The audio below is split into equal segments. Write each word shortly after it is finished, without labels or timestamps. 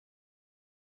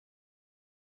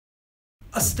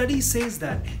A study says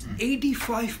that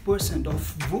 85%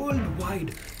 of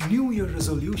worldwide New Year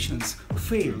resolutions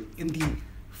fail in the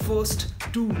first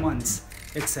 2 months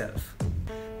itself.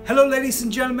 Hello ladies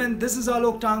and gentlemen, this is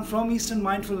Alok Tang from Eastern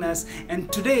Mindfulness,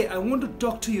 and today I want to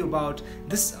talk to you about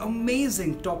this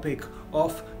amazing topic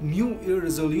of New Year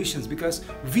resolutions, because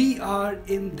we are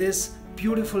in this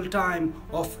beautiful time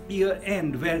of year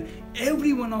end where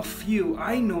every one of you,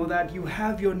 I know that you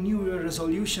have your New Year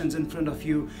resolutions in front of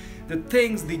you, the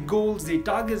things, the goals, the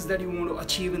targets that you want to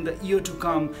achieve in the year to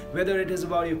come, whether it is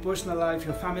about your personal life,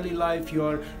 your family life,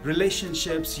 your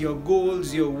relationships, your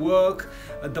goals, your work,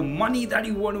 the money that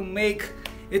you want to make.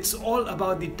 It's all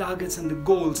about the targets and the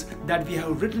goals that we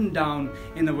have written down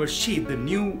in our sheet, the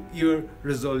New Year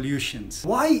resolutions.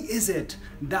 Why is it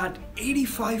that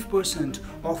 85%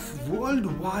 of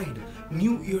worldwide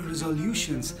New Year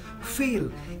resolutions fail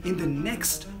in the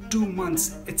next 2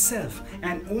 months itself,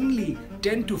 and only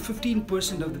 10 to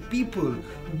 15% of the people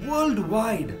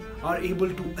worldwide are able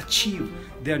to achieve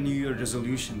their New Year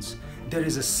resolutions? There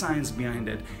is a science behind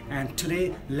it, and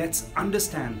today let's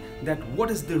understand that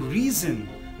what is the reason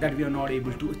that we are not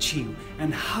able to achieve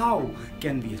and how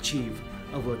can we achieve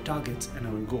our targets and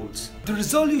our goals. The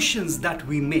resolutions that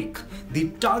we make, the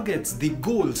targets, the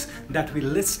goals that we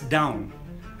list down,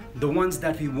 the ones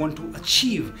that we want to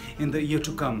achieve in the year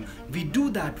to come, we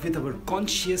do that with our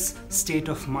conscious state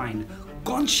of mind.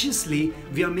 Consciously,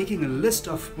 we are making a list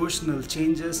of personal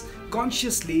changes.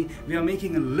 Consciously, we are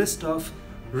making a list of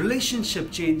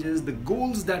relationship changes, the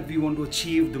goals that we want to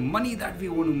achieve, the money that we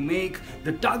want to make,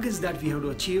 the targets that we have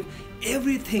to achieve.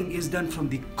 Everything is done from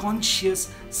the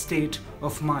conscious state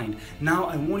of mind. Now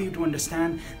I want you to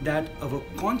understand that our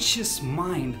conscious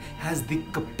mind has the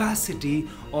capacity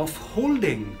of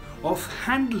holding, of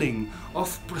handling,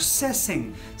 of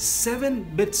processing 7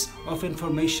 bits of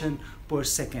information per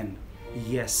second.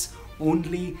 Yes,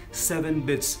 only 7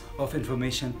 bits of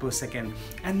information per second.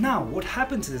 And now what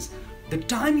happens is, the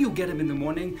time you get up in the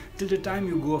morning till the time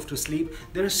you go off to sleep,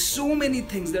 there are so many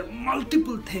things, there are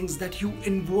multiple things that you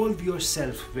involve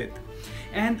yourself with.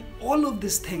 And all of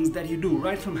these things that you do,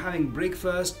 right from having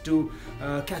breakfast to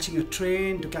catching a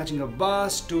train, to catching a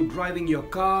bus, to driving your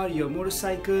car, your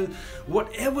motorcycle,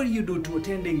 whatever you do, to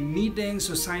attending meetings,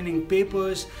 to signing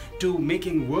papers, to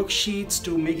making worksheets,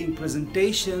 to making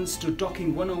presentations, to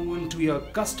talking one-on-one to your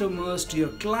customers, to your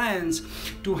clients,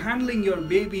 to handling your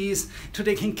babies, to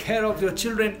taking care of your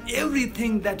children,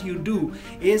 everything that you do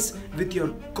is with your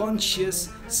conscious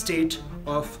state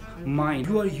of mind.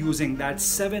 You are using that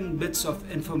 7 bits of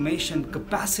information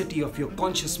capacity of your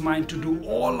conscious mind to do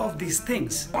all of these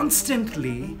things.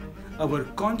 Constantly, our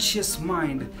conscious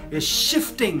mind is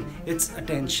shifting its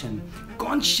attention.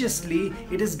 Consciously,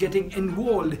 it is getting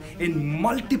involved in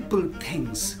multiple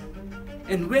things.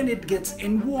 And when it gets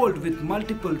involved with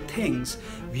multiple things,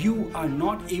 you are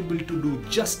not able to do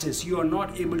justice. You are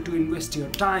not able to invest your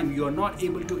time. You are not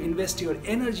able to invest your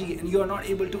energy, and you are not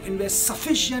able to invest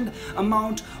sufficient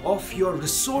amount of your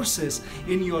resources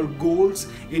in your goals,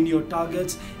 in your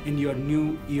targets, in your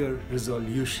New Year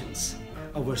resolutions.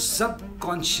 Our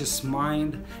subconscious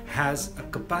mind has a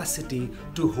capacity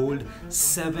to hold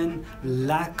 7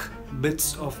 lakh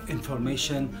bits of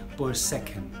information per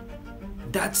second.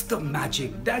 That's the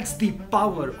magic, that's the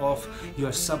power of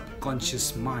your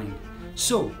subconscious mind.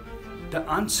 So the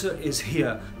answer is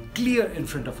here, clear in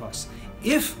front of us.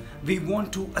 If we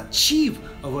want to achieve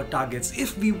our targets,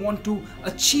 if we want to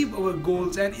achieve our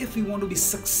goals, and if we want to be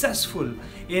successful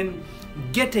in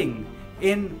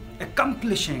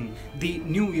accomplishing the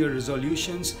New Year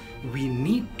resolutions, we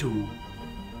need to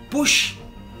push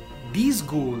these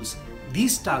goals,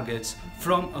 these targets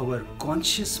from our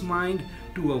conscious mind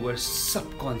to our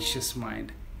subconscious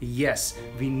mind. Yes,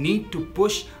 we need to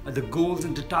push the goals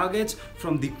and the targets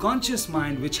from the conscious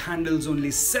mind, which handles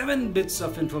only 7 bits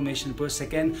of information per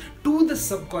second, to the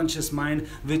subconscious mind,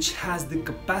 which has the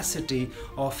capacity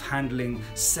of handling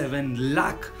 7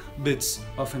 lakh bits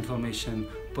of information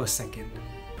per second.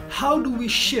 How do we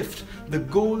shift the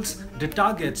goals, the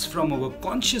targets from our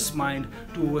conscious mind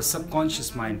to our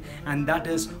subconscious mind? And that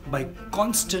is by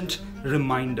constant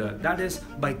reminder, that is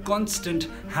by constant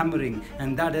hammering,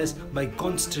 and that is by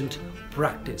constant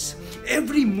practice.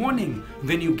 Every morning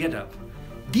when you get up,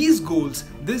 these goals,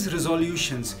 these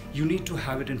resolutions, you need to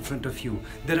have it in front of you.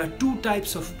 There are 2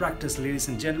 types of practice, ladies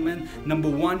and gentlemen. Number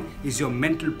 1 is your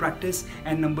mental practice,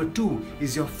 and number 2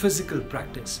 is your physical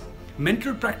practice.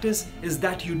 Mental practice is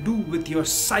that you do with your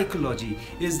psychology,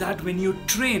 is that when you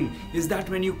train, is that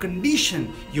when you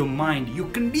condition your mind, you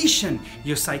condition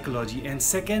your psychology. And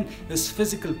second is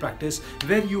physical practice,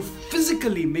 where you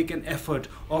physically make an effort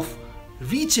of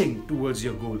reaching towards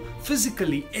your goal.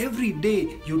 Physically, every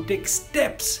day you take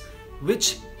steps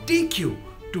which take you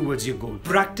towards your goal.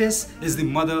 Practice is the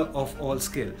mother of all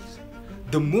skills.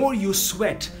 The more you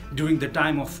sweat during the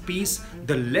time of peace,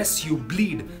 the less you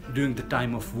bleed during the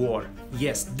time of war.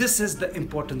 Yes, this is the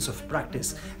importance of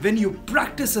practice. When you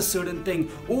practice a certain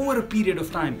thing over a period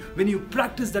of time, when you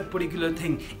practice that particular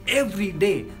thing every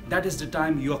day, that is the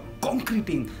time you are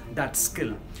concreting that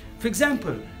skill. For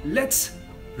example, let's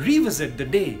revisit the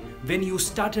day when you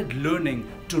started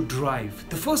learning to drive.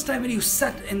 The first time when you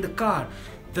sat in the car,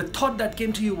 the thought that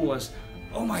came to you was,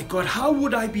 oh my God, how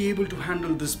would I be able to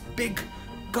handle this big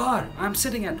car? I'm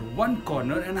sitting at one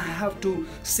corner and I have to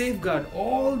safeguard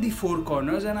all the four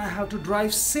corners and I have to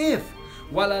drive safe.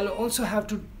 While I'll also have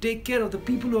to take care of the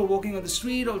people who are walking on the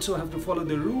street, also have to follow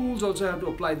the rules, also have to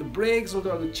apply the brakes,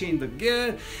 also have to change the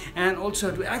gear, and also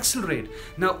have to accelerate.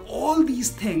 Now all these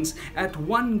things at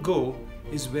one go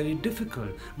is very difficult,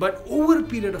 but over a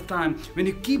period of time, when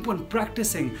you keep on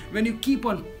practicing, when you keep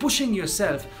on pushing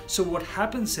yourself, so what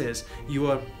happens is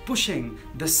you are pushing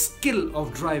the skill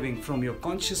of driving from your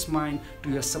conscious mind to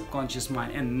your subconscious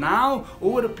mind, and now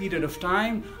over a period of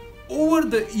time, over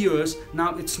the years,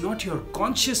 now it's not your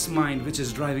conscious mind which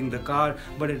is driving the car,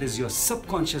 but it is your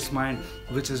subconscious mind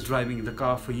which is driving the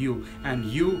car for you. And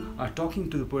you are talking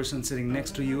to the person sitting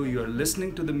next to you, you are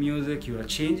listening to the music, you are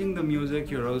changing the music,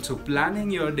 you're also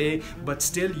planning your day, but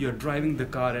still you're driving the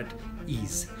car at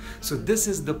ease. So this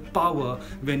is the power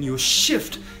when you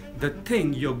shift the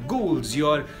thing, your goals,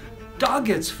 your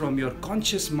targets from your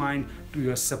conscious mind to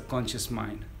your subconscious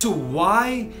mind. So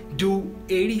why do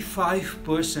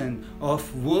 85%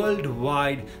 of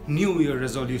worldwide New Year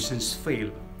resolutions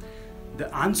fail?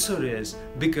 The answer is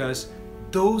because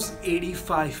those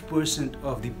 85%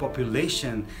 of the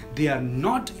population, they are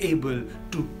not able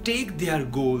to take their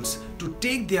goals, to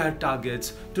take their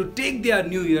targets, to take their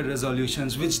New Year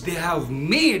resolutions which they have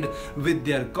made with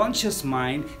their conscious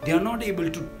mind, they are not able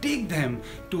to take them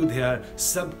to their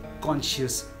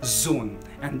subconscious zone.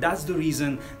 And that's the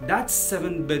reason that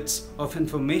 7 bits of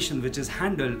information which is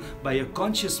handled by your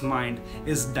conscious mind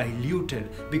is diluted,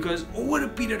 because over a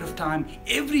period of time,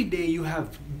 every day you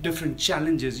have different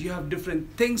challenges, you have different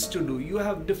things to do, you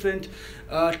have different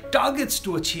targets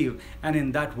to achieve, and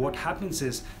in that what happens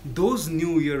is those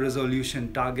New Year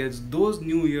resolution targets, those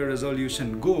New Year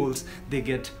resolution goals, they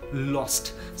get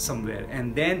lost somewhere.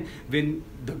 And then when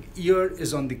the year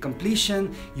is on the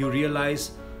completion, you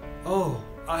realize, oh,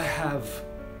 I have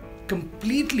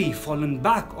completely fallen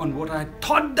back on what I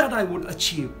thought that I would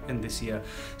achieve in this year.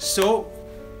 So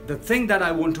the thing that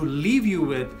I want to leave you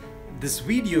with this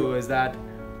video is that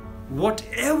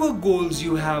whatever goals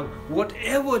you have,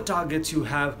 whatever targets you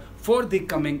have for the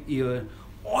coming year,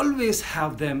 always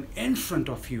have them in front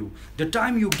of you. The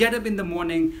time you get up in the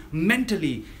morning,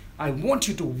 mentally, I want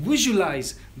you to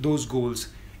visualize those goals.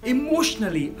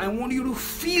 Emotionally, I want you to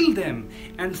feel them,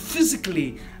 and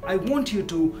physically, I want you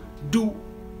to do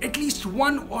at least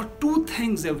 1 or 2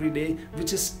 things every day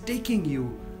which is taking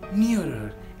you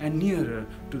nearer and nearer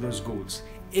to those goals.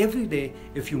 Every day,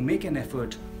 if you make an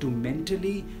effort to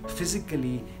mentally,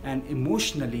 physically, and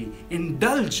emotionally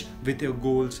indulge with your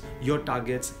goals, your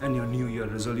targets, and your New Year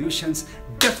resolutions,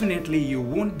 definitely you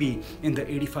won't be in the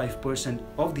 85%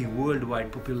 of the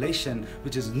worldwide population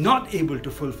which is not able to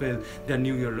fulfill their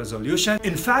New Year resolution.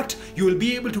 In fact, you will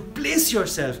be able to place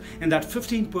yourself in that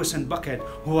 15% bucket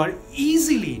who are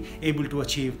easily able to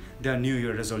achieve their New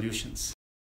Year resolutions.